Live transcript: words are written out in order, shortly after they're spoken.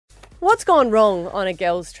What's gone wrong on a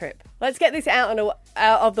girls' trip? Let's get this out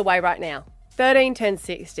of the way right now. 13, 10,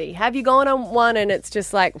 60. Have you gone on one and it's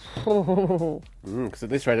just like... Because at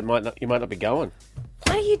this rate, you might not be going.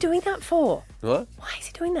 What are you doing that for? What? Why is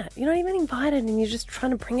he doing that? You're not even invited and you're just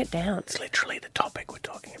trying to bring it down. It's literally the topic we're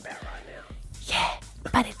talking about right now. Yeah,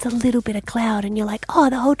 but it's a little bit of cloud and you're like, oh,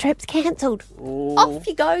 the whole trip's cancelled. Off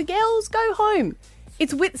you go, girls. Go home.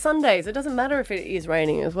 It's Whit Sundays. It doesn't matter if it is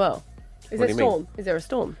raining as well. Is there a storm? Is there a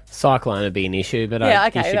storm? Cyclone would be an issue, but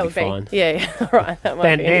that should would be fine. Yeah, all right. That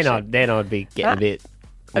might be an issue. Then I'd be getting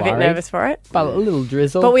a bit nervous for it. But a little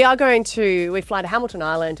drizzle. But we fly to Hamilton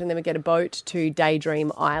Island and then we get a boat to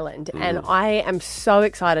Daydream Island. And I am so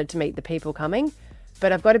excited to meet the people coming.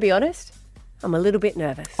 But I've got to be honest, I'm a little bit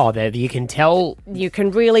nervous. Oh, you can tell. You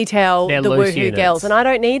can really tell the loose woohoo units. girls. And I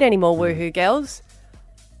don't need any more woohoo girls.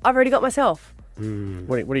 I've already got myself.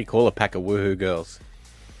 What do you call a pack of woohoo girls?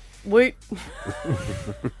 Whoop.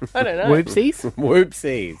 I don't know. Whoopsies?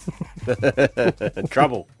 Whoopsies.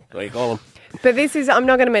 Trouble. What do you call them? But I'm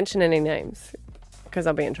not going to mention any names because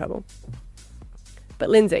I'll be in trouble.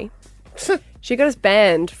 But Lindsay, she got us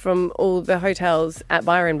banned from all the hotels at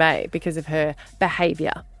Byron Bay because of her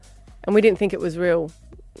behaviour. And we didn't think it was real,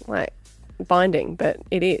 binding, but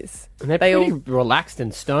it is. And they're pretty relaxed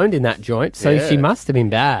and stoned in that joint, so she must have been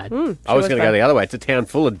bad. I was going to go the other way. It's a town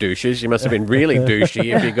full of douches. You must have been really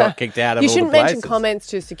douchey if you got kicked out of all the places. You shouldn't mention comments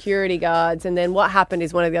to security guards, and then what happened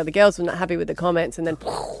is one of the other girls was not happy with the comments, and then...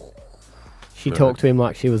 She talked to him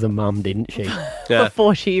like she was a mum, didn't she?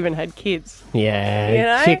 Before she even had kids.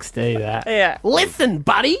 Yeah, chicks do that. Yeah. Listen,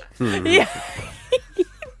 buddy. Yeah.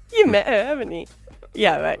 You met her, haven't you?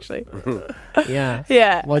 Yeah, actually. Yeah.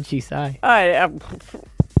 Yeah. What'd she say? Can't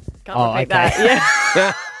repeat that.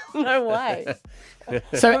 Yeah. No way.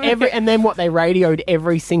 So and then what, they radioed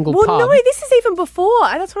every single pub? pub? No, this is even before.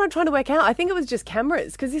 That's what I'm trying to work out. I think it was just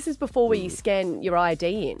cameras, because this is before where you scan your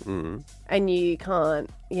ID in and you can't.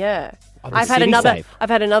 Yeah. Oh, I've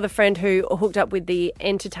had another friend who hooked up with the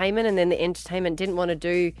entertainment, and then the entertainment didn't want to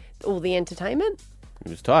do all the entertainment.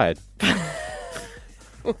 He was tired.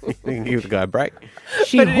 You can give the guy a break.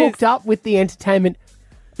 She hooked up with the entertainment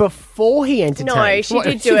before he entertained. No, she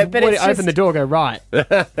did do it, but it's open the door, go right.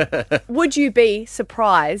 Would you be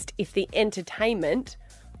surprised if the entertainment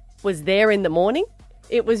was there in the morning?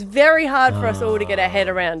 It was very hard for us all to get our head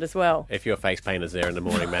around as well. If your face painter's there in the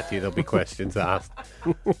morning, Matthew, there'll be questions asked.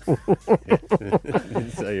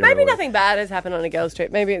 Maybe nothing bad has happened on a girls'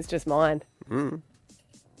 trip. Maybe it's just mine.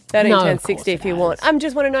 13, 10, 60 if you want. I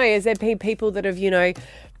just want to know, is there people that have,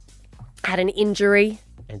 had an injury?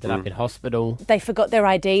 Ended up in hospital. They forgot their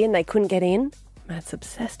ID and they couldn't get in? Matt's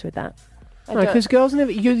obsessed with that. No, because girls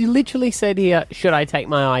never... You literally said here, should I take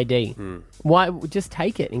my ID? Why? Just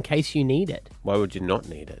take it in case you need it. Why would you not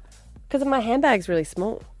need it? Because my handbag's really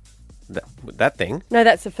small. That thing? No,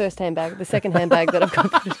 that's the first handbag. The second handbag that I've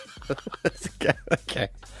got. Okay.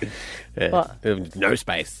 Yeah. No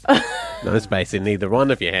space. No space in either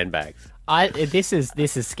one of your handbags. This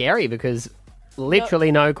is scary because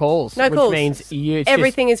literally no calls. No calls. Which means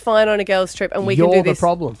everything is fine on a girls' trip, and we can do this. You're the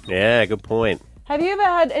problem. Yeah, good point. Have you ever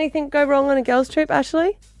had anything go wrong on a girls' trip,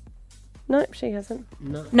 Ashley? No, she hasn't.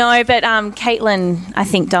 No, but Caitlin, I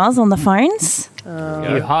think, does on the phones.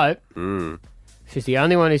 You hope. She's the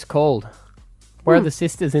only one who's called. Where are the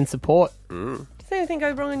sisters in support? Does anything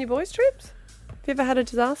go wrong on your boys' trips? Have you ever had a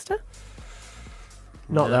disaster?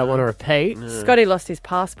 Not that I want to repeat. Scotty lost his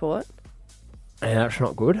passport. And that's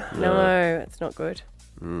not good. No, it's not good.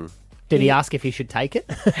 Did he ask if he should take it?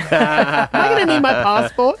 Am I going to need my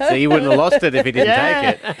passport? So he wouldn't have lost it if he didn't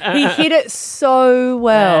take it. He hid it so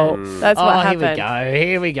well. That's what happened.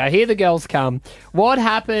 Here we go. Here the girls come. What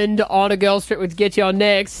happened on a girls' trip? We'll get you on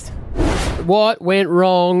next. What went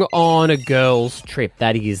wrong on a girls' trip?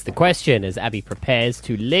 That is the question as Abby prepares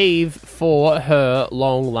to leave for her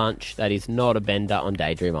long lunch. That is not a bender on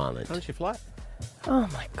Daydream Island. How did she fly? Oh,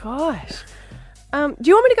 my gosh. Do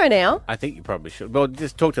you want me to go now? I think you probably should. Well,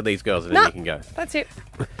 just talk to these girls and then you can go. That's it.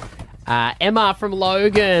 Emma from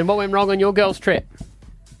Logan, what went wrong on your girls' trip?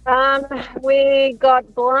 We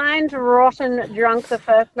got blind, rotten drunk the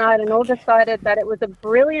first night and all decided that it was a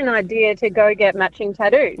brilliant idea to go get matching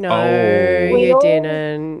tattoos. No, you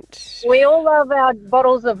didn't. We all love our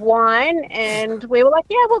bottles of wine and we were like,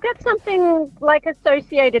 yeah, we'll get something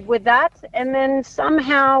associated with that. And then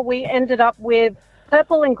somehow we ended up with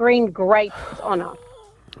purple and green grapes on us.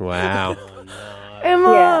 Wow.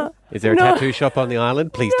 Emma. Yeah. Is there a tattoo shop on the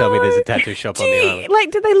island? Please tell me there's a tattoo shop on the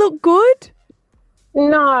island. Do they look good?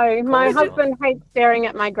 No, my husband hates staring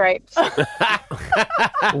at my grapes.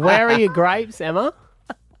 Where are your grapes, Emma?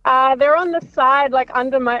 They're on the side,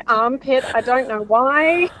 under my armpit. I don't know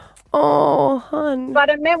why. Oh, hun. But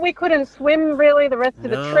it meant we couldn't swim really the rest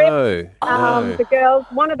of the trip.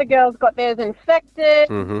 One of the girls got theirs infected.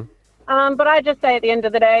 Mm-hmm. But I just say at the end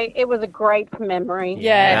of the day, it was a great memory.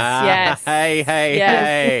 Yes.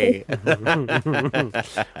 Hey.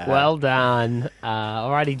 Well done.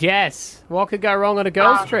 Alrighty, Jess. What could go wrong on a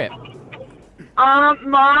girls' trip?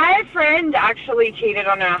 My friend actually cheated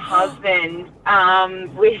on her husband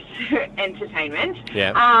with entertainment.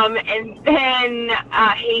 Yeah. And then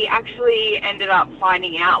he actually ended up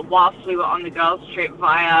finding out whilst we were on the girls' trip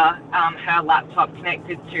via her laptop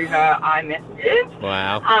connected to her iMessages.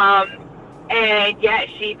 Wow. And yeah,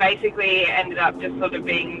 she basically ended up just sort of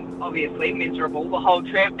being obviously miserable the whole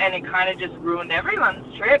trip, and it kind of just ruined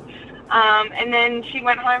everyone's trip. And then she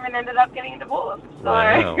went home and ended up getting a divorce. So.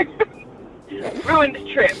 Wow. Ruined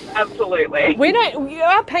trip, absolutely.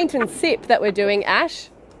 Our paint and sip that we're doing, Ash,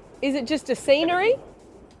 is it just a scenery?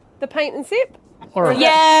 The paint and sip?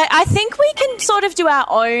 Yeah, I think we can sort of do our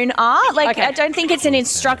own art. Okay. I don't think it's an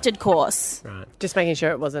instructed course. Right. Just making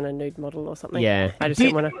sure it wasn't a nude model or something. Yeah. I just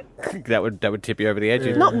didn't want to... That would tip you over the edge.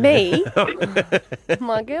 Not me.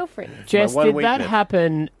 My girlfriend. Jess, one did that weakness.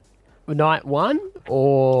 happen night one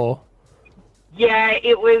or... Yeah,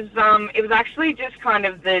 it was actually just kind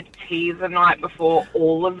of the teaser night before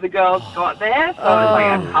all of the girls got there, so it was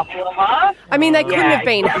like a couple of us. I mean, they couldn't Yeah. have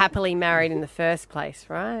been happily married in the first place,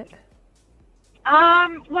 right?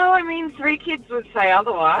 Well, I mean, 3 kids would say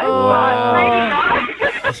otherwise. Oh.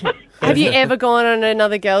 Maybe not. Have you ever gone on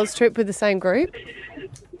another girls' trip with the same group?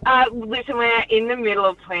 Listen, we're in the middle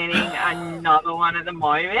of planning another one at the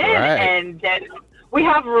moment, Right. and then we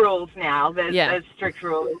have rules now. There's strict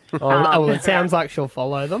rules. well, it sounds like she'll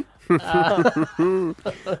follow them.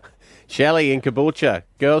 Shelley in Caboolture.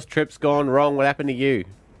 Girls' trip's gone wrong. What happened to you?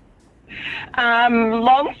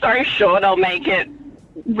 Long story short, I'll make it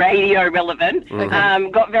radio relevant.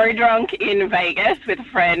 Got very drunk in Vegas with a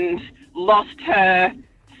friend, lost her.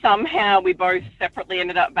 Somehow we both separately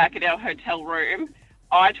ended up back at our hotel room.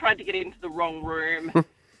 I tried to get into the wrong room.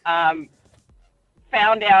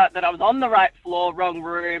 Found out that I was on the right floor, wrong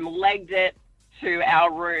room, legged it to our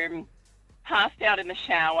room, passed out in the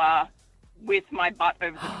shower with my butt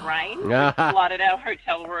over the drain, flooded our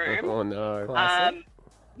hotel room. Oh, no.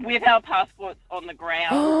 With our passports on the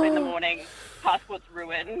ground in the morning, passports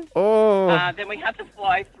ruined. Oh. Then we had to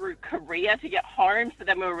fly through Korea to get home, so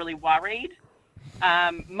then we were really worried.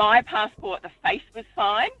 My passport, the face was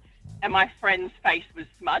fine, and my friend's face was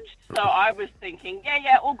smudged. So I was thinking,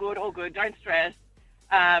 yeah, all good, don't stress.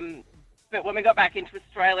 But when we got back into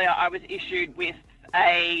Australia, I was issued with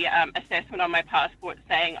a assessment on my passport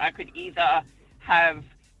saying I could either have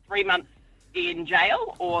 3 months in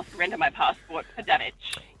jail or surrender my passport for damage.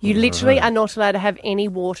 You literally are not allowed to have any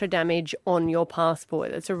water damage on your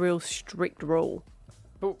passport. That's a real strict rule.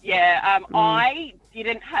 Yeah, I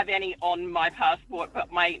didn't have any on my passport,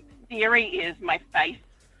 but my theory is my face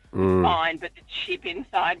was fine, but the chip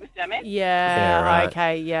inside was damaged. Yeah, right.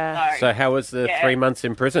 okay, yeah. So how was the 3 months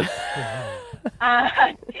in prison?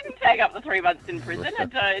 Didn't take up the 3 months in prison.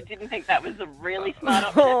 I didn't think that was a really smart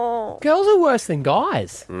option. Girls are worse than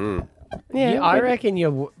guys. Yeah, I reckon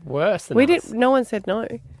you're worse than we us. didn't. No one said no,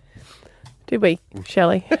 did we,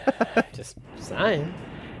 Shelley? Just saying.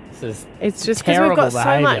 This is It's just because we've terrible got so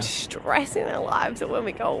behaviour. much stress in our lives that when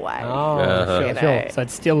we go away, sure. know. So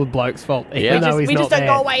it's still the bloke's fault, Yeah. even though he's we not just don't there.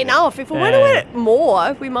 go away enough. If we went away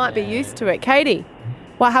more, we might be used to it. Katie,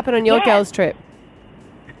 what happened on your girls' trip?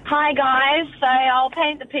 Hi guys, so I'll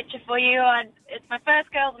paint the picture for you. It's my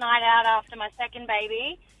first girls' night out after my second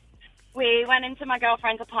baby. We went into my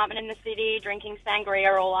girlfriend's apartment in the city, drinking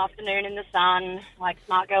sangria all afternoon in the sun, like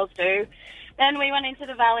smart girls do. Then we went into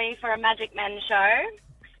the valley for a Magic Men show,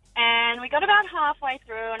 and we got about halfway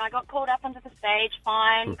through, and I got called up onto the stage,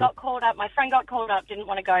 fine. Got called up, my friend got called up, didn't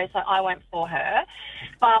want to go, so I went for her.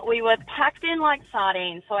 But we were packed in like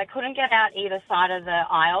sardines, so I couldn't get out either side of the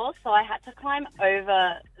aisle, so I had to climb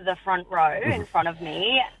over the front row in front of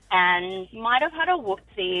me, and might have had a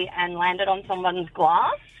whoopsie and landed on someone's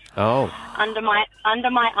glass. Oh. Under my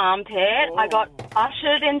armpit. I got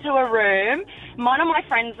ushered into a room. One of my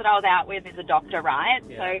friends that I was out with is a doctor, right?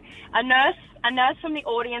 Yeah. So a nurse from the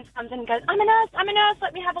audience comes in and goes, I'm a nurse,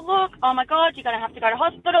 let me have a look. Oh my God, you're going to have to go to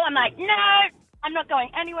hospital. I'm like, no, I'm not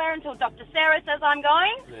going anywhere until Dr. Sarah says I'm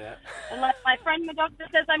going. Yeah. Unless my friend, the doctor,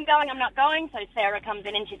 says I'm going, I'm not going. So Sarah comes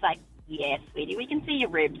in and she's like, yes, sweetie, we can see your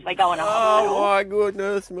ribs. We're going to hospital. Oh my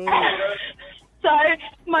goodness, man. So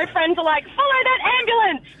my friends are like, follow that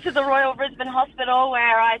ambulance to the Royal Brisbane Hospital,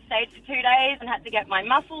 where I stayed for 2 days and had to get my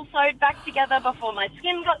muscles sewed back together before my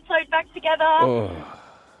skin got sewed back together. Oh.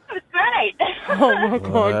 It was great. Oh my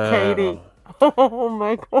God, Katie. Oh,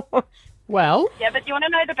 my gosh. Well, Yeah, but do you want to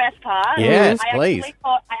know the best part? Yes, I please.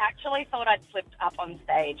 actually thought I'd slipped up on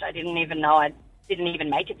stage. I didn't even know I didn't even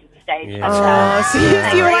make it to the stage. Yeah. Oh, so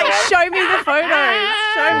you were like, show me the photos.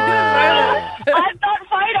 Show me the photos. I've got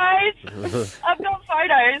photos. I've got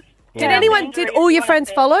photos. Did all your friends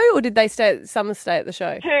follow, or did some stay at the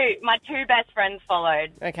show? My two best friends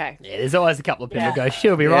followed. Okay. yeah, there's always a couple of people go,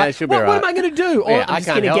 she'll be right. she'll be What right. am I going to do? Or Yeah, I'm I just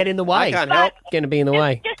can't going to help. get in the way. I can't help. Going to be in the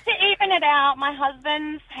way. Just to even it out, my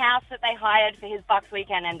husband's house that they hired for his Bucks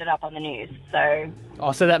weekend ended up on the news. So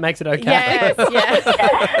Oh, so that makes it okay. Yes, yes.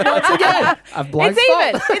 Once again, I've blown It's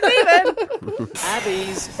even. It's even.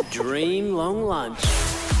 Abby's dream long lunch.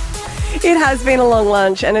 It has been a long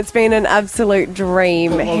lunch, and it's been an absolute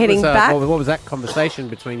dream. Heading back. What was that conversation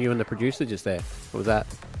between you and the producer just there? What was that?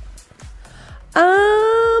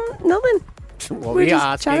 Nothing. What were you just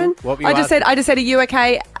asking? chatting. What were you I just asking? said, are you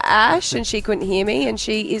okay, Ash? And she couldn't hear me, and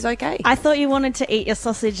she is okay. I thought you wanted to eat your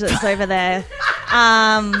sausage that's over there.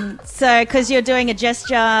 So, because you're doing a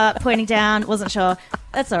gesture, pointing down, wasn't sure.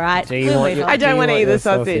 That's all right. Do you We'll want move your- on. I don't you want to want eat the your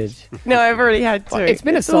sausage. No, I've already had two. It's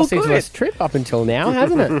been a all sausage-less good. trip up until now,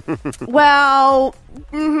 hasn't it? Well,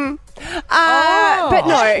 but no,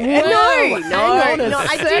 hang on a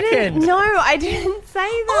I second. didn't. No, I didn't say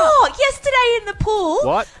that. Oh, yesterday in the pool,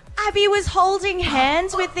 What? Abby was holding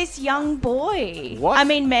hands with this young boy. What? I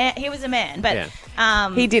mean, he was a man, but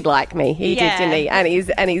He did like me. He Yeah. did, didn't he?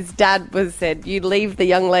 And his dad said, "You leave the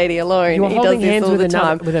young lady alone." You were he holding does this hands all with the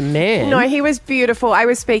time. with a man. No, he was beautiful. I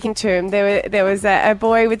was speaking to him. There was a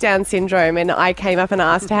boy with Down syndrome, and I came up and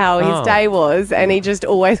asked how his day was, and he just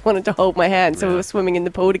always wanted to hold my hand. So we were swimming in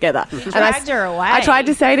the pool together. And dragged her away. I tried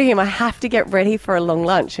to say to him, "I have to get ready for a long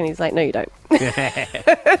lunch," and he's like, "No, you don't."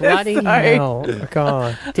 Bloody hell.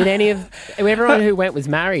 God. Did everyone who went was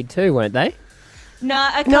married too, weren't they? no,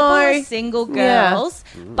 a couple No. of single Yeah. girls,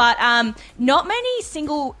 but not many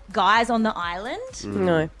single guys on the island.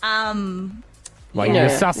 No. Well, you Yeah. were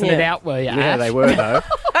sussing it Yeah. out, were you, Yeah, Ash? they were though.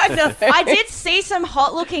 I did see some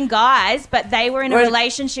hot-looking guys, but they were in a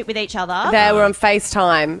relationship with each other. They were on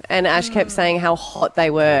FaceTime, and Ash kept saying how hot they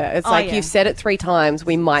were. It's like, yeah. you've said it 3 times.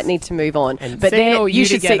 We might need to move on. And but seeing then all you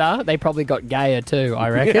should together, they probably got gayer too, I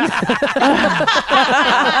reckon.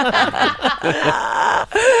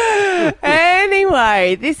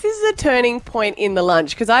 Anyway, this is a turning point in the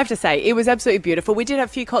lunch, because I have to say, it was absolutely beautiful. We did have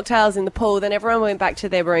a few cocktails in the pool, then everyone went back to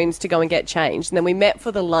their rooms to go and get changed, and then we met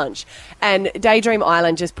for the lunch, and Daydream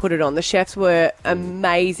Island just put it on. The chefs were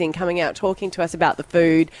amazing, coming out, talking to us about the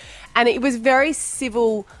food, and it was very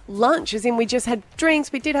civil lunch, as in we just had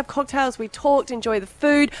drinks, we did have cocktails, we talked, enjoyed the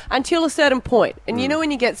food, until a certain point. And you know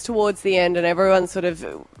when you get towards the end and everyone's sort of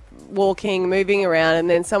walking, moving around, and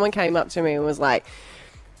then someone came up to me and was like,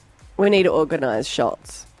 "We need to organise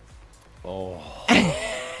shots." Oh.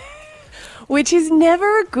 Which is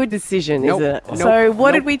never a good decision, Nope. is it? Nope. So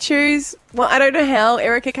what did Nope. we choose? Well, I don't know how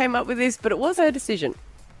Erica came up with this, but it was her decision.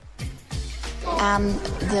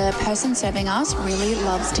 The person serving us really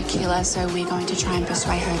loves tequila, so we're going to try and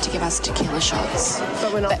persuade her to give us tequila shots.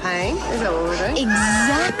 But we're not paying? Is that what we're doing?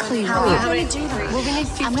 Exactly How right. many do that? Well, we need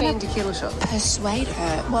 15 tequila shots. Persuade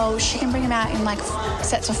her. Well, she can bring them out in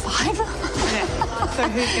sets of 5. So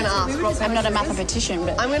who's going to ask? I'm not a mathematician,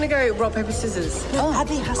 but I'm going to go rock, paper, scissors.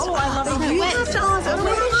 Abby has to ask. You have to ask.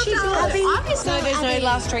 Obviously, No, there's no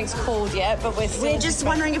last drinks called yet, but we're still... We're just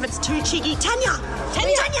wondering if it's too cheeky. Tanya,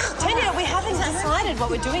 we haven't decided what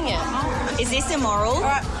we're doing yet. Is this immoral?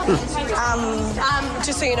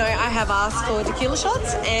 Just so you know, I have asked for tequila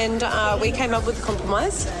shots, and we came up with a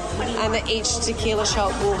compromise, and that each tequila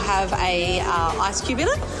shot will have a ice cube in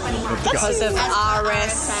it because of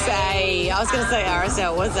RSA. I was going to say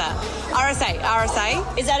RSL. What's that?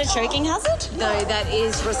 RSA. Is that a choking hazard? No, that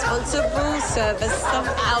is responsible service of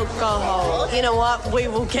alcohol. You know what? We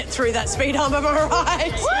will get through that speed hump. Am I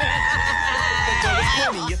right?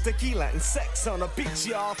 Plenty of tequila and sex on a beach,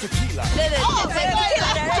 y'all. Tequila.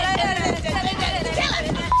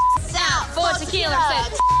 For tequila.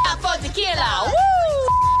 For tequila.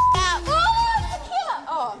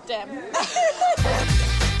 Oh, damn.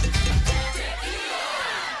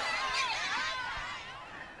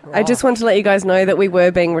 I just want to let you guys know that we were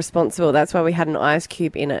being responsible. That's why we had an ice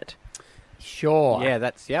cube in it. Sure. Yeah,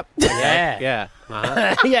 yep. Yeah. Yeah.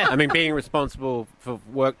 Uh-huh. Yeah. I mean, being responsible for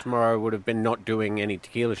work tomorrow would have been not doing any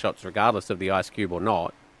tequila shots, regardless of the ice cube or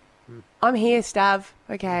not. I'm here, Stav.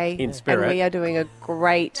 Okay. In spirit. And we are doing a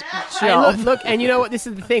great Hey, job. look, and you know what? This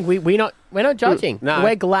is the thing. We're not judging. No.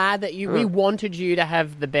 We're glad that we wanted you to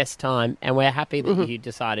have the best time, and we're happy that you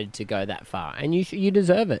decided to go that far, and you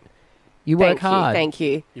deserve it. You work hard. Thank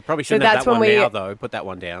you. You probably So shouldn't have that's that when one we- now, though. Put that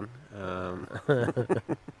one down.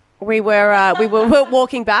 we were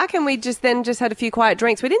walking back, and we just had a few quiet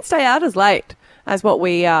drinks. We didn't stay out as late as what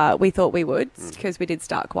we thought we would, because we did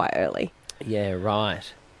start quite early. Yeah, right.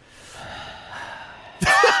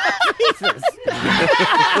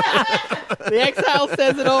 The exhale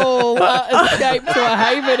says it all. Escape to a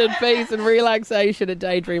haven and peace and relaxation at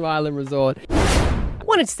Daydream Island Resort.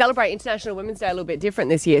 Wanted to celebrate International Women's Day a little bit different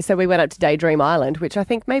this year, so we went up to Daydream Island, which I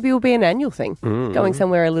think maybe will be an annual thing. Going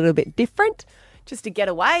somewhere a little bit different, just to get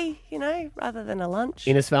away, rather than a lunch.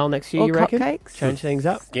 Innisfail next year, or you reckon? Cupcakes. Change things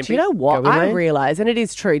up. Do you know what? I realise, and it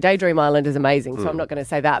is true, Daydream Island is amazing, so I'm not going to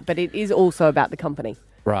say that, but it is also about the company.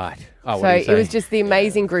 Right. So it was just the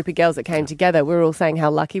amazing group of girls that came together. We were all saying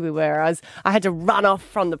how lucky we were. I had to run off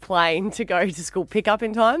from the plane to go to school pickup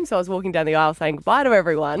in time. So I was walking down the aisle saying goodbye to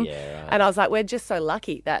everyone. Yeah, right. And I was like, we're just so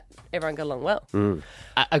lucky that everyone got along well.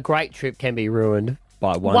 A great trip can be ruined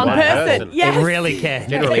by one person. Yes. It really can.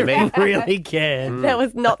 Generally, me. Really can. There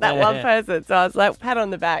was not that one person. So I was like, pat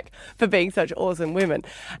on the back for being such awesome women.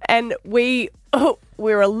 And we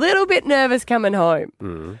were a little bit nervous coming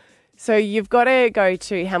home. So you've got to go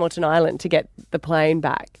to Hamilton Island to get the plane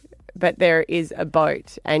back. But there is a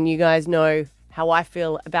boat. And you guys know how I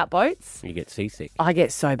feel about boats. You get seasick. I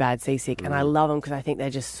get so bad seasick. And I love them because I think they're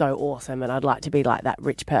just so awesome. And I'd like to be like that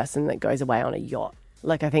rich person that goes away on a yacht.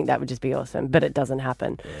 Like, I think that would just be awesome. But it doesn't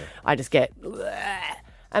happen. Yeah. I just get...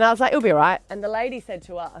 And I was like, it'll be all right. And the lady said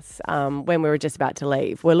to us when we were just about to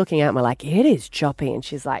leave, we're looking out and we're like, it is choppy. And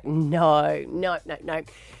she's like, no.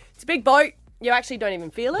 It's a big boat. You actually don't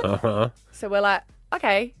even feel it. So we're like,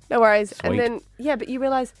 okay, no worries. Sweet. And then, but you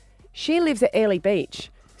realise she lives at Airlie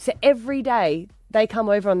Beach. So every day they come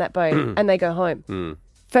over on that boat and they go home.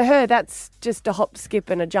 For her, that's just a hop,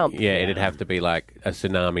 skip and a jump. Yeah, it'd have to be like a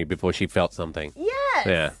tsunami before she felt something. Yes.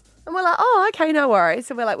 Yeah. And we're like, oh, okay, no worries.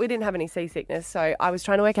 So we're like, we didn't have any seasickness. So I was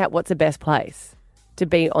trying to work out what's the best place to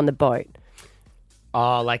be on the boat.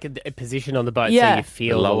 Oh, like a position on the boat Yeah. so you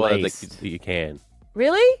feel The lower the that least. you can.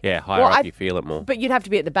 Really? Yeah, higher up you feel it more. But you'd have to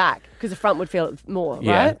be at the back because the front would feel it more,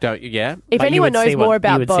 Yeah, right? But If you anyone would knows see more what-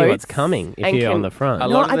 about you would boats... see what's coming if and you're can- on the front. A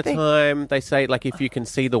No, lot I of the think- time, they say, like, if you can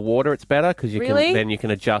see the water, it's better because you Really? can then you can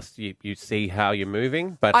adjust. You see how you're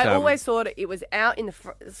moving. But I always thought it was out in the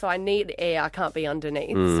front, so I need air. I can't be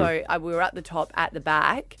underneath. So we were at the top, at the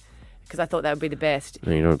back, because I thought that would be the best.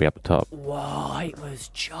 you don't want to be up the top. Whoa, it was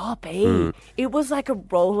choppy. It was like a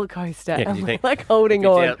roller coaster. Yeah, 'cause and you we're think- like holding If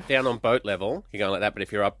you're on. down on boat level, you're going like that. But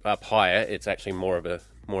if you're up higher, it's actually more of a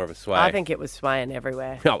sway. I think it was swaying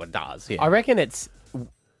everywhere. Oh, it does. Yeah. I reckon it's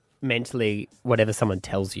mentally whatever someone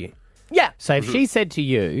tells you. Yeah, So if she said to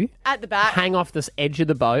you, at the back. hang off this edge of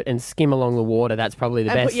the boat and skim along the water, that's probably the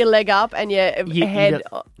And best. put your leg up and your head.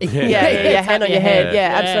 Yeah. Your hand on your head.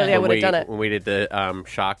 Yeah, absolutely. I When would have done it. When we did the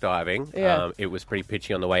shark diving, Yeah. it was pretty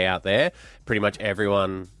pitchy on the way out there. Pretty much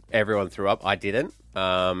everyone threw up. I didn't.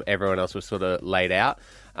 Everyone else was sort of laid out.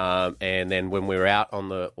 And then when we were out on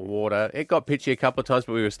the water, it got pitchy a couple of times,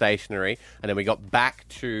 but we were stationary. And then we got back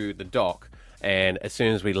to the dock. And as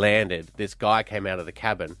soon as we landed, this guy came out of the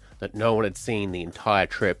cabin that no one had seen the entire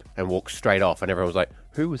trip and walked straight off. And everyone was like,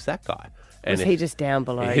 who was that guy? And Was he just down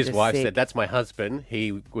below? his just wife sick? said, that's my husband.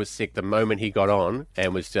 He was sick the moment he got on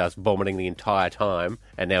and was just vomiting the entire time.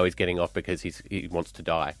 And now he's getting off because he wants to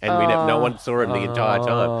die. And no one saw him the entire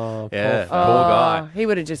time. Yeah, poor guy. He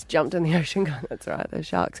would have just jumped in the ocean. Gone, that's right, those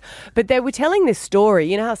sharks. But they were telling this story.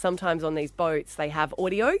 You know how sometimes on these boats they have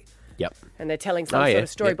audio? Yep. And they're telling some Oh, sort yeah, of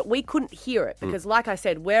story, yep. but we couldn't hear it because, like I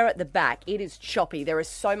said, we're at the back. It is choppy. There is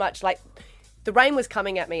so much, like, the rain was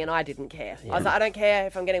coming at me and I didn't care. I was like, I don't care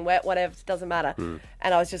if I'm getting wet, whatever, it doesn't matter.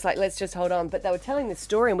 And I was just like, let's just hold on. But they were telling this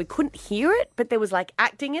story and we couldn't hear it, but there was, like,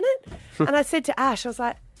 acting in it. And I said to Ash, I was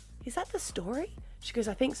like, is that the story? She goes,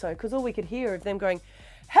 I think so, because all we could hear of them going,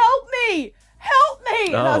 help me! Help me!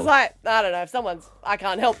 And I was like, I don't know, I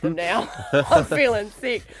can't help them now. I'm feeling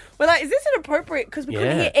sick. We're like, is this inappropriate? Because we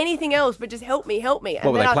couldn't hear anything else but just help me, help me. And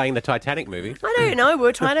What were then they playing the Titanic movie? I don't know. We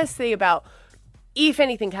were trying to see about if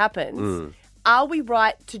anything happens, are we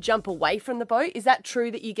right to jump away from the boat? Is that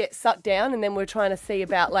true that you get sucked down? And then we're trying to see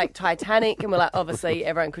about like Titanic and we're like, obviously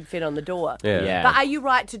everyone could fit on the door. Yeah. But are you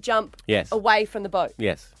right to jump Yes. away from the boat?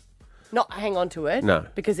 Yes. Not hang on to it? No.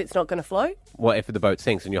 Because it's not going to float? Well, if the boat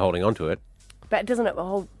sinks and you're holding onto it, But doesn't it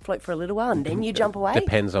hold float for a little while and then you jump away?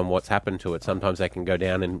 depends on what's happened to it. Sometimes they can go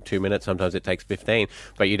down in 2 minutes. Sometimes it takes 15.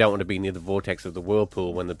 But you don't want to be near the vortex of the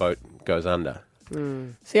whirlpool when the boat goes under.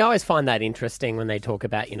 See, I always find that interesting when they talk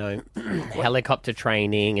about, helicopter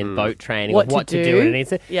training and boat training, What what to to do. do. And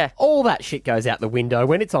it's, Yeah. all that shit goes out the window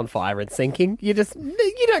when it's on fire and sinking. You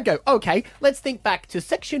don't go, okay, let's think back to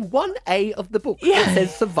section 1A of the book. Yeah. It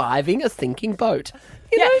says surviving a sinking boat.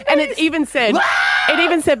 Yeah, and it even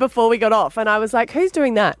said before we got off, and I was like, who's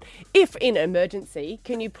doing that? If in emergency,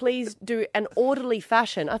 can you please do an orderly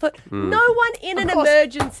fashion? I thought, no one in an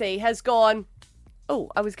emergency has gone, oh,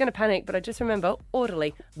 I was going to panic, but I just remember,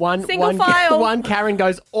 orderly. Single file. One Karen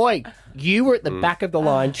goes, oi, you were at the back of the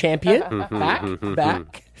line, champion.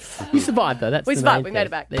 Back. You survived, though. That's We the survived. main We made thing.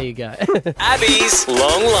 it back. There you go. Abby's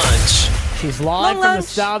long lunch. She's live Long from the lunch.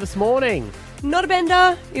 Star this morning. Not a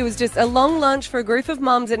bender. It was just a long lunch for a group of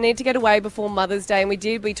mums that need to get away before Mother's Day, and we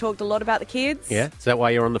did. We talked a lot about the kids. Yeah. Is that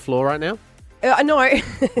why you're on the floor right now? No.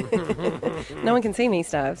 No one can see me,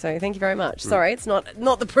 Stav, so thank you very much. Sorry, it's not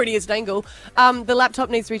the prettiest angle. The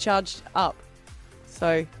laptop needs to be charged up.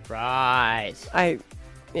 So, Right.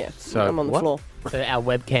 So I'm on the what? floor. So our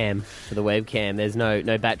webcam, for the webcam, there's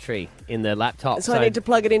no battery in the laptop. So I need to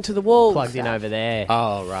plug it into the wall. plugged in over there.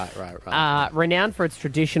 Oh, right. Renowned for its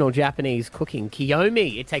traditional Japanese cooking,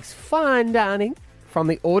 Kiyomi. It takes fine dining from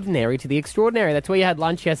the ordinary to the extraordinary. That's where you had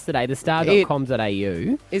lunch yesterday,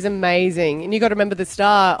 thestar.com.au. Is amazing. And you got to remember the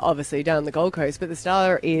Star, obviously, down the Gold Coast, but the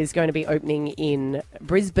Star is going to be opening in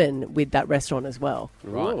Brisbane with that restaurant as well.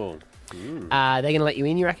 Right. Ooh. They're going to let you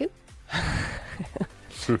in, you reckon?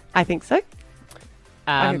 I think so.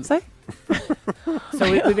 I hope so.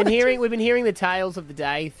 So we've been hearing the tales of the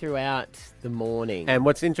day throughout the morning. And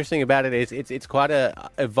what's interesting about it is it's quite a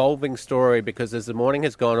evolving story because as the morning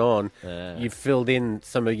has gone on, you've filled in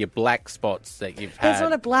some of your black spots that you've had. It's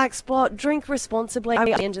not a black spot. Drink responsibly. At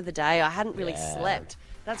the end of the day, I hadn't really slept.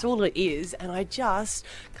 That's all it is. And I just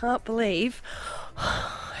can't believe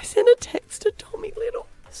I sent a text to Tommy Little.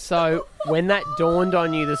 So when that dawned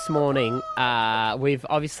on you this morning, we've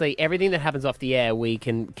obviously everything that happens off the air, we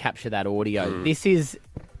can capture that audio. This is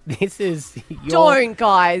your. Don't,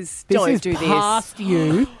 guys. This Don't is do this. past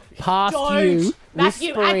you, Matthew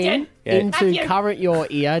whispering Acton. into Matthew. current your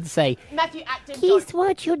ear to say, Matthew Acton. "Here's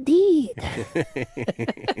what you did."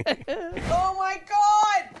 Oh my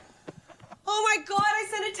god! Oh my god! I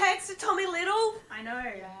sent a text to Tommy Little. I know.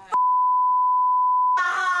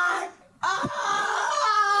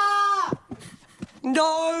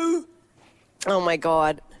 No. Oh my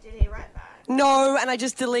god. Did he write back? No, and I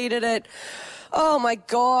just deleted it. Oh my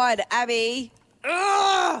god, Abby.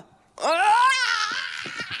 Ugh.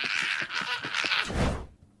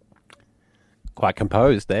 Quite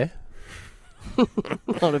composed there.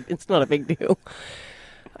 It's not a big deal.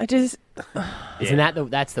 I just. Isn't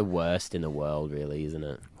that's the worst in the world, really, isn't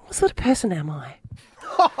it? What sort of person am I?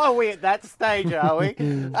 Are we at that stage, are we?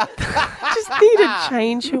 Just need to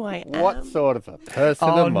change who I am. What sort of a person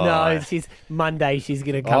Oh am I? no! She's going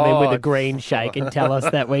to come in with a green shake and tell us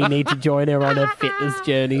that we need to join her on her fitness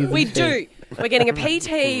journey. We do. We're getting a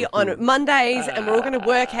PT on Mondays, and we're all going to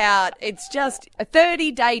work out. It's just a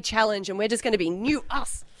 30-day challenge, and we're just going to be new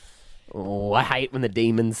us. Oh, I hate when the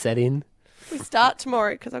demons set in. We start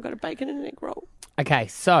tomorrow because I've got a bacon and an egg roll. Okay,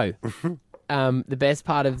 so the best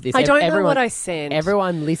part of this, I don't know what I sent.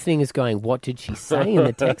 Everyone listening is going, "What did she say in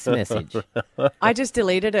the text message?" I just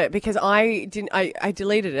deleted it because I didn't. I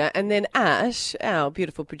deleted it, and then Ash, our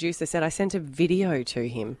beautiful producer, said I sent a video to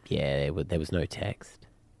him. Yeah, there was no text,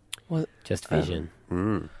 What? just vision.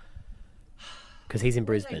 Because he's in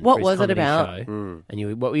Brisbane. What for his was it comedy about? show.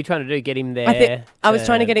 And what were you trying to do? Get him there? I was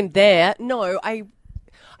trying to get him there. No, I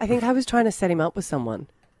think I was trying to set him up with someone.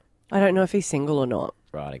 I don't know if he's single or not.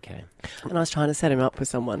 Right. Okay. And I was trying to set him up with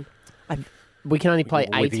someone. We can only play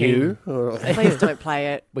 18. With you? Please don't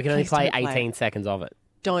play it. We can only Please play don't 18 seconds of it.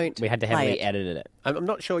 Don't. We had to play heavily it. edit it. I'm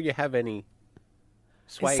not sure you have any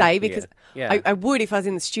sway Say here. because Yeah. I would if I was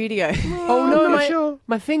in the studio. Oh no,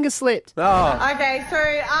 my finger slipped. Oh. Okay,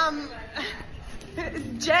 so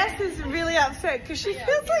Jess is really upset because she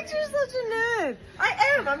feels like she's such a nerd.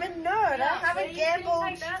 I am. I'm a nerd. I haven't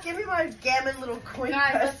gambled. Give me my gammon little coin.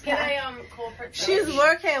 Guys, let's purse get back. a corporate. She's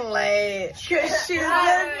working late because she's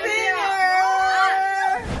a singer.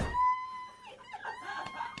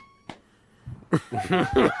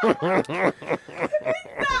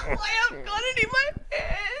 That way I've got it in my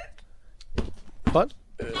head. What?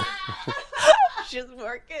 She's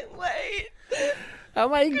working late. Oh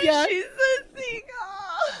my god! She's a singer.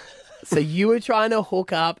 So you were trying to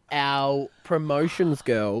hook up our promotions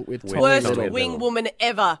girl with Tommy Worst Little. wing woman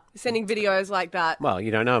ever. Sending videos like that. Well,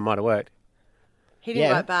 you don't know. It might have worked. He didn't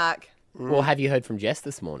Yeah. write back. Well, have you heard from Jess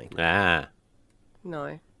this morning? Ah.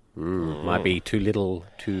 No. Might be too little,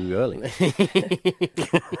 too early.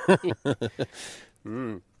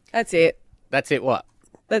 That's it. That's it. What?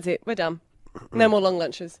 That's it. We're done. No more long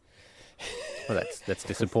lunches. Well, that's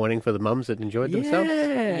disappointing for the mums that enjoyed themselves.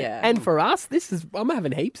 Yeah. And for us, I'm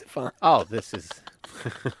having heaps of fun. Oh, this is.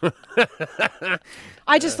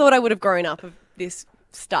 I just thought I would have grown up of this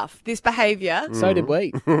stuff, this behaviour. So did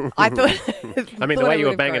we. I thought. I mean, the way you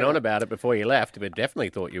were banging on about it before you left, we definitely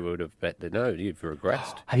thought you would have. But no, you've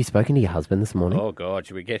regressed. Have you spoken to your husband this morning? Oh God,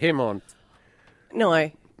 should we get him on?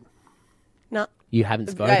 No. You haven't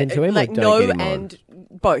spoken to him? Like, or don't no get him and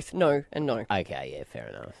both. No and no. Okay, yeah, fair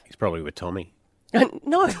enough. He's probably with Tommy.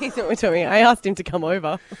 No, he's not with Tommy. I asked him to come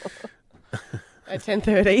over at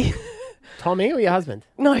 10:30. Tommy or your husband?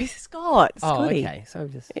 No, Scott. Oh, Scotty. okay. So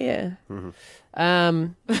just Yeah.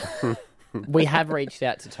 we have reached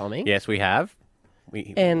out to Tommy. Yes, we have.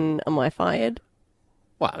 And am I fired?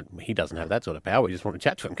 Well, he doesn't have that sort of power. We just want to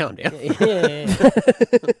chat to him. Calm down.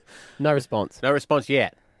 Yeah. No response. No response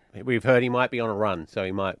yet. We've heard he might be on a run, so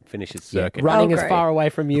he might finish his circuit. Running as far away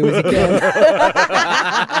from you as he can.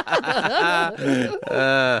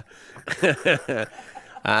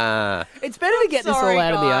 It's better to get this all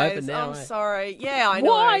out in the open now. I'm sorry. Yeah, I know.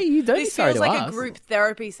 Why? You don't be This sorry feels to like us. a group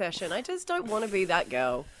therapy session. I just don't want to be that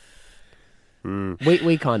girl.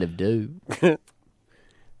 We kind of do.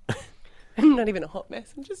 I'm not even a hot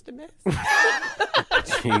mess. I'm just a mess.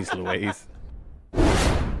 Jeez Louise.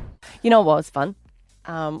 You know what was fun?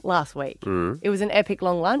 Last week. It was an epic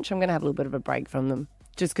long lunch. I'm going to have a little bit of a break from them.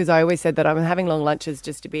 Just because I always said that I'm having long lunches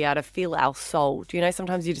just to be able to feel our soul. Do you know,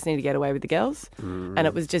 sometimes you just need to get away with the girls. And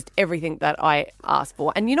it was just everything that I asked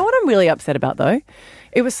for. And you know what I'm really upset about, though?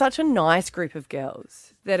 It was such a nice group of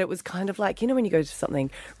girls that it was kind of like, you know, when you go to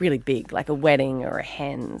something really big, like a wedding or a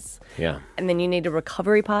hens. Yeah. And then you need a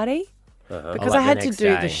recovery party. Because like I had the to next do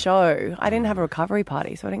day. the show. I didn't have a recovery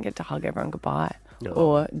party, so I didn't get to hug everyone goodbye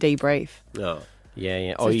or debrief. No. Yeah.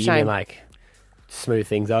 a Or you shame. mean like smooth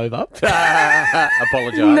things over?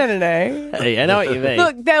 Apologise. No. Yeah, I know what you mean.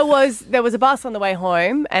 Look, there was a bus on the way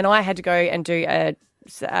home, and I had to go and do a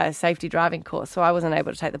safety driving course, so I wasn't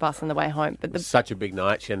able to take the bus on the way home. But Such a big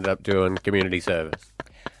night, she ended up doing community service.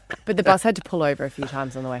 the bus had to pull over a few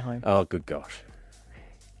times on the way home. Oh, good gosh.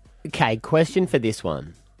 Okay, question for this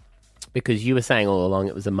one. Because you were saying all along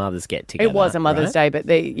it was a mother's get-together. It was a Mother's Day, but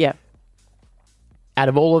Out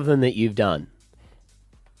of all of them that you've done,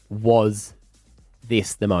 was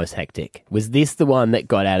this the most hectic? Was this the one that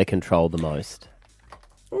got out of control the most?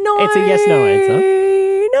 No, It's a yes/no answer.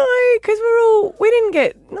 No, because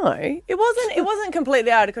it wasn't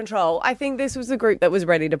completely out of control. I think this was a group that was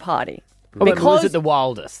ready to party. Was it the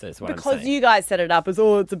wildest? That's what I'm Because saying. you guys set it up as,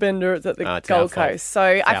 it's a bender, it's at the it's our Gold fault. Coast. So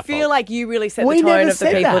I our feel fault. like you really set We the tone never of the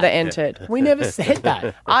said people that. that entered. We never said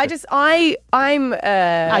that. I'm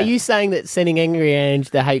Are you saying that sending Angry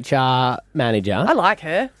Ange, the HR manager, I like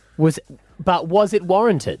her. was it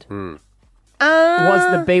warranted? Hmm.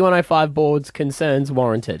 Was the B105 board's concerns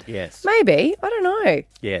warranted? Yes. Maybe. I don't know.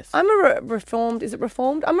 Yes. I'm a reformed. Is it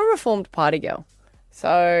reformed? I'm a reformed party girl.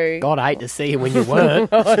 So. God, I hate to see you when you weren't.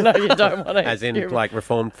 Oh, no, you don't want to. As in, like,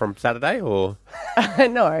 reformed from Saturday, or?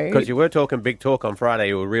 No. Because you were talking big talk on Friday,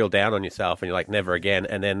 you were real down on yourself, and you're like, never again.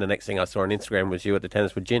 And then the next thing I saw on Instagram was you at the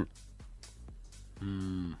tennis with gin.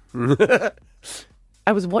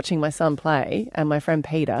 I was watching my son play, and my friend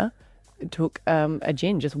Peter took a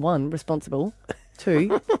gin, just one, responsible,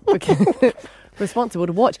 two, responsible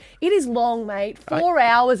to watch. It is long, mate. 4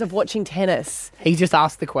 hours of watching tennis. He just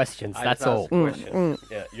asked the questions, that's all.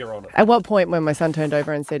 Yeah, you're on it. At what point when my son turned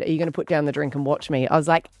over and said, "Are you going to put down the drink and watch me?" I was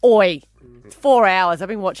like, "Oi, it's 4 hours. I've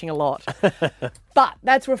been watching a lot." But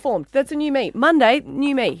that's reformed. That's a new me. Monday,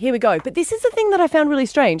 new me. Here we go. But this is the thing that I found really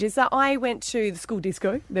strange is that I went to the school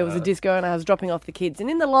disco. There was a disco and I was dropping off the kids. And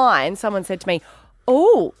in the line, someone said to me,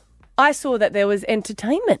 "Oh, I saw that there was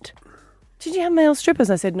entertainment. Did you have male strippers?"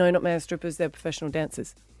 I said, "No, not male strippers. They're professional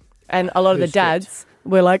dancers." And a lot of the dads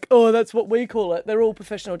were like, "Oh, that's what we call it. They're all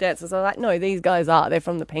professional dancers." I was like, "No, these guys are. They're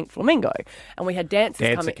from the Pink Flamingo." And we had dancers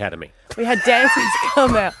Dance coming. Academy. We had dancers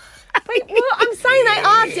come out. But well, I'm saying they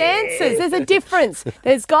are dancers. There's a difference.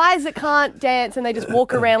 There's guys that can't dance and they just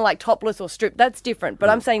walk around like topless or stripped. That's different. But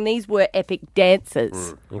I'm saying these were epic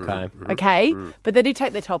dancers. Okay. Okay? But they did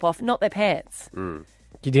take their top off, not their pants.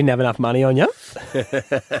 You didn't have enough money on you?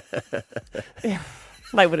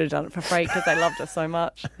 They would have done it for free because they loved us so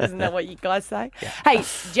much. Isn't that what you guys say? Yeah. Hey,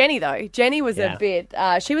 Jenny, though. Jenny was a bit...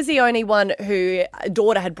 she was the only one who a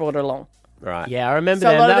daughter had brought her along. Right. Yeah, I remember So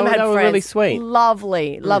a them. lot of them They had were friends. really sweet.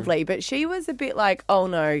 Lovely, lovely. But she was a bit like, "Oh,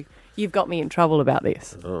 no, you've got me in trouble about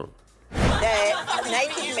this." Oh.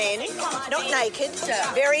 naked men, not naked,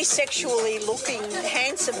 very sexually looking,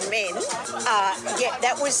 handsome men. Yeah,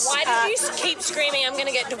 that was... Why did you keep screaming, I'm going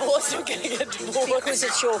to get divorced, I'm going to get divorced? Because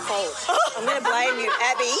it's your fault. I'm going to blame you.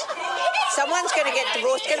 Abby, someone's going to get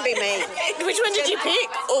divorced. It's going to be me. Which one did you pick?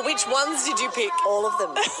 Or which ones did you pick? All of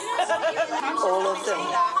them. All of them.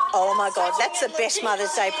 Oh, my God. That's the best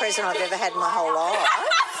Mother's Day present I've ever had in my whole life.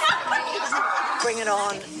 Bring it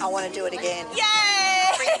on. I want to do it again.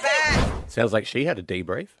 Yay! Bring it back. Sounds like she had a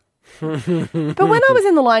debrief. But when I was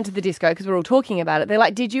in the line to the disco, because we were all talking about it, they're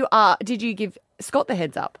like, did you give Scott the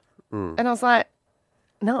heads up? And I was like,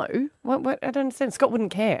 no. What? I don't understand. Scott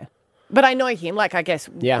wouldn't care. But I know him. Like, I guess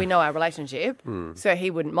we know our relationship, so he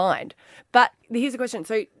wouldn't mind. But here's the question.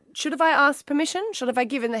 So should have I asked permission? Should have I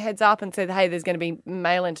given the heads up and said, hey, there's going to be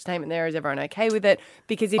male entertainment there. Is everyone okay with it?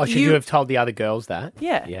 Because if should you have told the other girls that?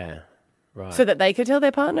 Yeah. Yeah. Right. So that they could tell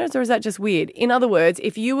their partners, or is that just weird? In other words,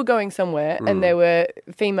 if you were going somewhere and there were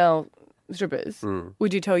female strippers,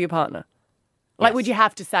 would you tell your partner? Like, would you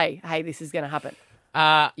have to say, hey, this is going to happen?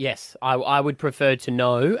 Yes. I would prefer to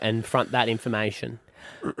know and front that information.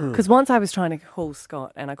 Because once I was trying to call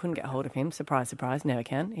Scott and I couldn't get hold of him. Surprise, surprise, never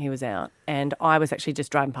can. He was out. And I was actually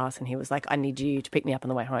just driving past and he was like, I need you to pick me up on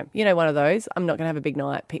the way home. You know, one of those, I'm not going to have a big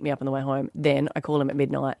night, pick me up on the way home. Then I call him at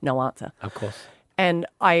midnight, no answer. Of course. And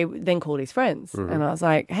I then called his friends and I was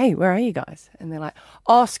like, hey, where are you guys? And they're like,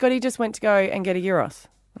 oh, Scotty just went to go and get a Euros.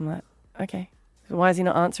 I'm like, okay. So why is he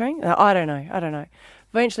not answering? Like, I don't know.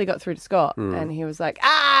 Eventually got through to Scott and he was like,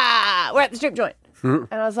 we're at the strip joint.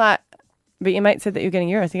 And I was like, but your mate said that you were getting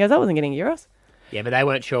Euros. He goes, I wasn't getting Euros. Yeah, but they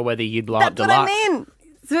weren't sure whether you'd like That's deluxe. what I mean.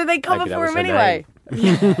 So they cover Maybe that for was him her anyway.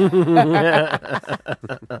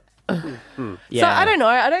 Yeah. So I don't know.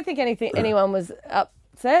 I don't think anyone was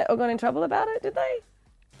upset or got in trouble about it, did they?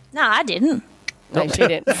 No, I didn't. No, she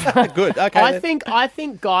didn't. Good. Okay. I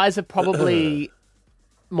think guys are probably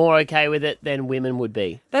more okay with it than women would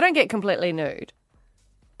be. They don't get completely nude.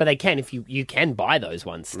 But they can if you can buy those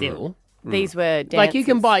ones still. These were dances. Like you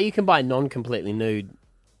can buy non-completely nude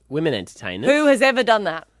women entertainers. Who has ever done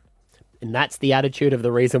that? And that's the attitude of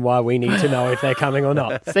the reason why we need to know if they're coming or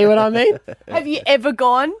not. See what I mean? Have you ever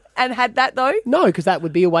gone and had that though? No, because that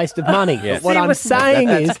would be a waste of money. Yeah. But what I'm saying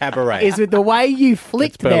That's cabaret. is with the way you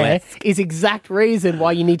flicked That's there burlesque. is exact reason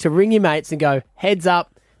why you need to ring your mates and go, heads up,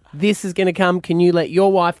 this is going to come. Can you let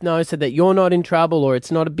your wife know so that you're not in trouble or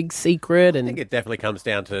it's not a big secret? I And think it definitely comes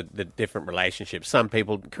down to the different relationships. Some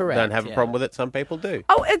people Correct, don't have a yeah. problem with it. Some people do.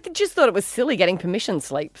 Oh, I just thought it was silly getting permission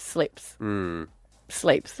slips.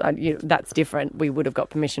 That's different. We would have got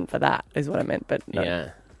permission for that, is what I meant. But no. yeah.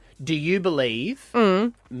 Do you believe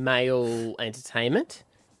male entertainment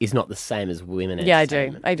is not the same as women Yeah,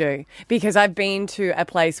 entertainment? I do. Because I've been to a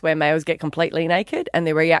place where males get completely naked and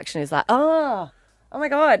their reaction is like, oh my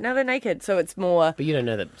God, now they're naked. So it's more... But you don't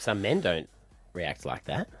know that some men don't react like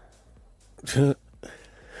that. But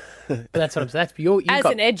that's what I'm saying. As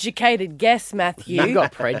an educated guess, Matthew... You've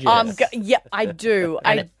got prejudice. Yeah, I do.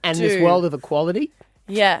 And this world of equality?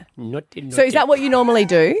 Yeah. Naughty. So is that what you normally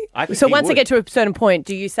do? I think So he once they would. get to a certain point,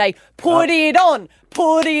 do you say, put it on,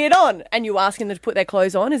 and you asking them to put their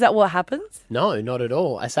clothes on? Is that what happens? No, not at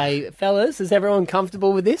all. I say, fellas, is everyone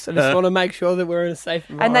comfortable with this? I just want to make sure that we're in a safe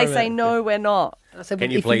And environment. they say, no, we're not. I said, Can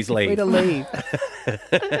well, you if please you're free leave? to leave.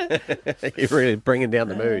 You're really bringing down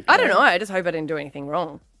the mood. I don't know. I just hope I didn't do anything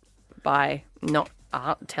wrong by not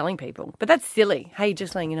telling people. But that's silly. Hey,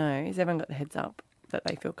 just letting you know, has everyone got the heads up that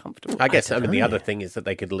they feel comfortable? I guess the other thing is that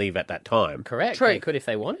they could leave at that time. Correct. True. They could if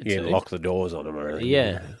they wanted You to. lock the doors on them or anything.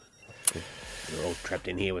 Yeah. You're all trapped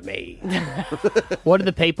in here with me. What do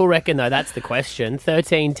the people reckon, though? That's the question.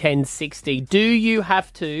 13, 10, 60. Do you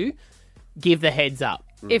have to give the heads up?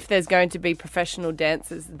 If there's going to be professional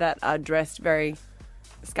dancers that are dressed very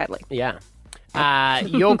scantily. Yeah.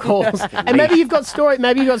 Your calls. And maybe you've got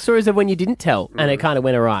stories of when you didn't tell and it kind of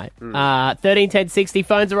went awry. 13, 10, 60.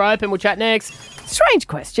 Phones are open. We'll chat next. Strange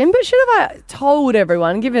question, but should have I told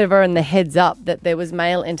everyone, given everyone the heads up that there was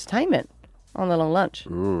male entertainment on the long lunch?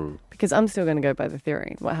 Because I'm still going to go by the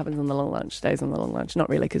theory. What happens on the long lunch stays on the long lunch. Not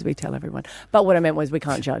really, because we tell everyone. But what I meant was we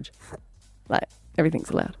can't judge. Like,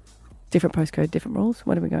 everything's allowed. Different postcode, different rules.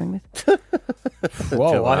 What are we going with?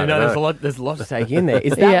 Whoa, I don't know. There's a lot to take in there.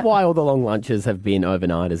 Is that why all the long lunches have been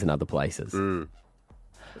overnighters in other places?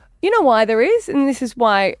 You know why there is? And this is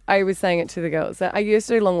why I was saying it to the girls. That I used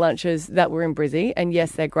to do long lunches that were in Brizzy, and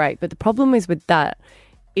yes, they're great. But the problem is with that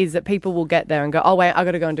is that people will get there and go, oh, wait, I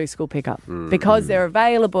got to go and do school pickup. Because they're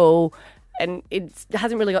available and it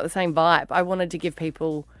hasn't really got the same vibe. I wanted to give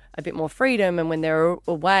people a bit more freedom, and when they're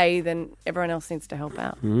away, then everyone else needs to help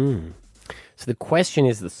out. So the question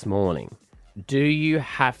is this morning, Do you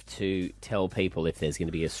have to tell people if there's going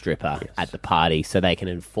to be a stripper at the party so they can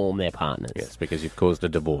inform their partners? Yes, because you've caused a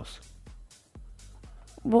divorce.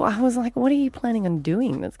 Well, I was like, what are you planning on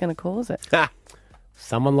doing that's going to cause it?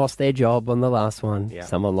 Someone lost their job on the last one. Yeah.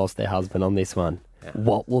 Someone lost their husband on this one. Yeah.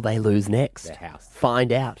 What will they lose next? Their house.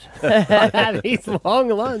 Find out. Have his long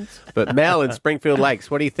lunch. But Mel in Springfield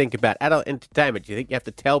Lakes, what do you think about adult entertainment? Do you think you have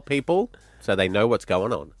to tell people so they know what's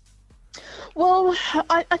going on? Well,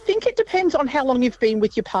 I think it depends on how long you've been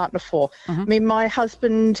with your partner for. I mean, my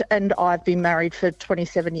husband and I have been married for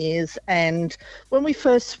 27 years, and when we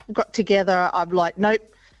first got together, I'm like, nope,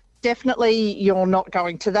 definitely you're not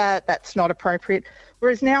going to that. That's not appropriate.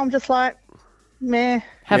 Whereas now I'm just like, meh.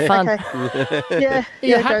 Have fun. Okay.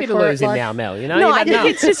 You're happy to lose him now, Mel. You know. No, You've I had think enough.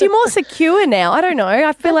 it's just you're more secure now. I don't know.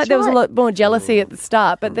 I feel like there was a lot more jealousy at the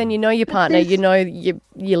start, but then you know your partner, you know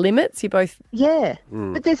your limits. You both. Yeah,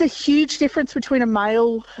 but there's a huge difference between a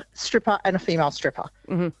male stripper and a female stripper.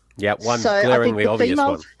 Mm-hmm. Yeah, one So I glaringly think the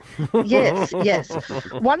obvious females- one.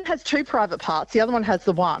 Yes. One has two private parts, the other one has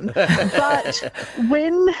the one. But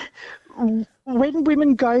when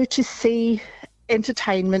women go to see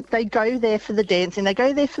entertainment, they go there for the dancing, they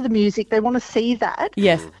go there for the music, they want to see that.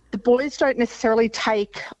 Yes. The boys don't necessarily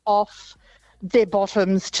take off their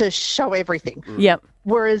bottoms to show everything. Yep.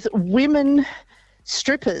 Whereas women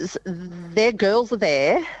strippers, their girls are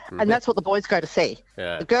there, and that's what the boys go to see.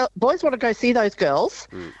 Yeah. The boys want to go see those girls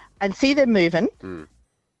and see them moving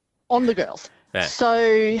on the girls. Yeah.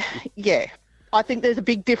 So, yeah, I think there's a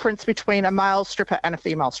big difference between a male stripper and a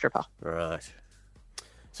female stripper. Right.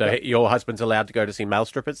 So your husband's allowed to go to see male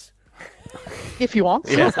strippers? If you want.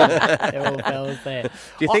 They're all fellas there. Do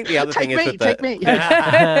you think the other take thing is me, with the take me.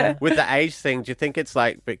 with the age thing? Do you think it's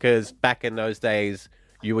like because back in those days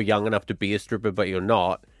you were young enough to be a stripper, but you're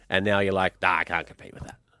not, and now you're like, nah, I can't compete with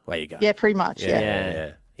that. Where you go? Yeah, pretty much.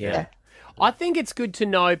 Yeah. Yeah. I think it's good to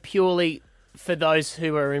know purely for those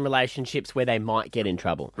who are in relationships where they might get in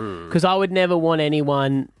trouble, because I would never want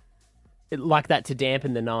anyone like that to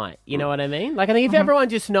dampen the night. You know what I mean? Like, I think if everyone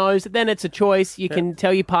just knows, then it's a choice. You can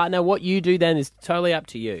tell your partner what you do. Then is totally up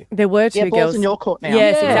to you. There were two balls girls in your court now.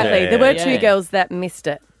 Yes, Yeah. exactly. There were two Yeah. girls that missed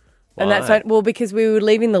it. And that's Why? right. Well, because we were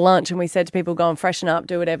leaving the lunch and we said to people, go and freshen up,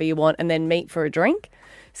 do whatever you want, and then meet for a drink.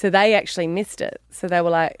 So they actually missed it. So they were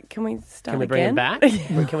like, can we start Can we bring again? it back?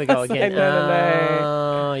 Or can we go I was like, again? no.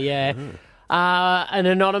 Oh, yeah. An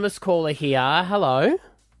anonymous caller here. Hello.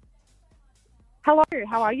 Hello,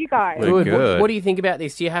 how are you guys? We're good. What do you think about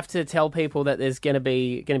this? Do you have to tell people that there's going to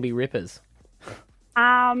be rippers?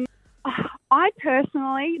 I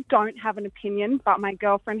personally don't have an opinion, but my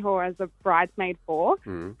girlfriend, who I was a bridesmaid for,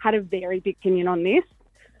 had a very big opinion on this,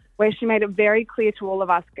 where she made it very clear to all of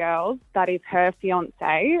us girls that if her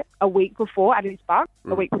fiancé, a week before, at his buck,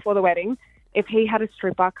 a week before the wedding, if he had a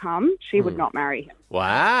stripper come, she would not marry him.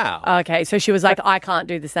 Wow. Okay, so she was like, I can't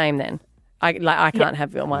do the same then. I can't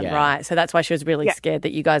have one, Yeah. right? So that's why she was really Yeah. scared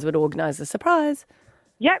that you guys would organise a surprise.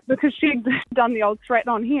 Yeah, because she'd done the old threat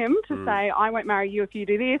on him to say, I won't marry you if you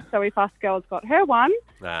do this. So if us girls got her one,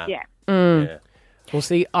 yeah. Yeah. Well,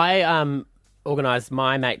 see, I organised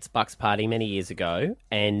my mate's Bucks party many years ago,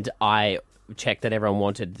 and I checked that everyone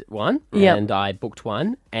wanted one, Yep. and I booked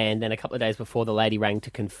one. And then a couple of days before, the lady rang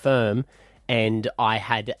to confirm, and I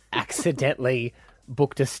had accidentally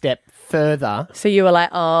booked a step further So you were like,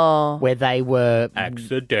 oh, where they were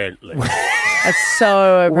Accidentally. that's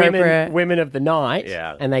so appropriate. women of the night,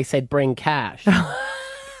 Yeah. and they said, bring cash.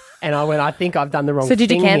 And I went, I think I've done the wrong So thing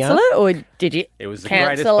did you cancel here. it or did you It was the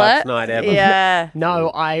greatest cancel Bucks it? night ever. Yeah. No,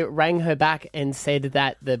 I rang her back and said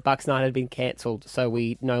that the Bucks night had been cancelled, so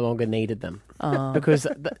we no longer needed them. Because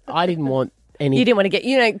I didn't want any... You didn't want to get,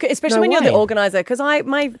 especially No when you're the way. organizer, because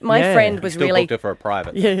my Yeah. friend was Still really... booked it for a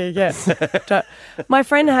private. Yeah. My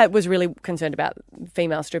friend was really concerned about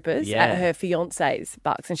female strippers Yeah. at her fiance's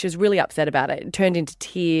bucks, and she was really upset about it. It turned into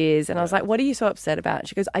tears, and I was like, what are you so upset about?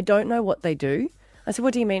 She goes, I don't know what they do. I said,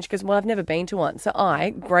 what do you mean? She goes, well, I've never been to one. So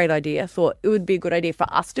great idea, thought it would be a good idea for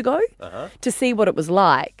us to go to see what it was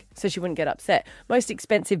like so she wouldn't get upset. Most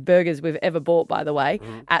expensive burgers we've ever bought, by the way,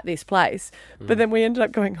 at this place. But then we ended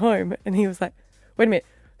up going home and he was like, wait a minute.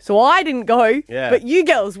 So I didn't go, but you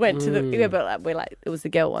girls went to the... Yeah, but we're like, it was the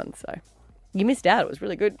girl one, so... You missed out. It was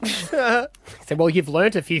really good. I said, well, you've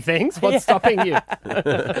learnt a few things. What's stopping you?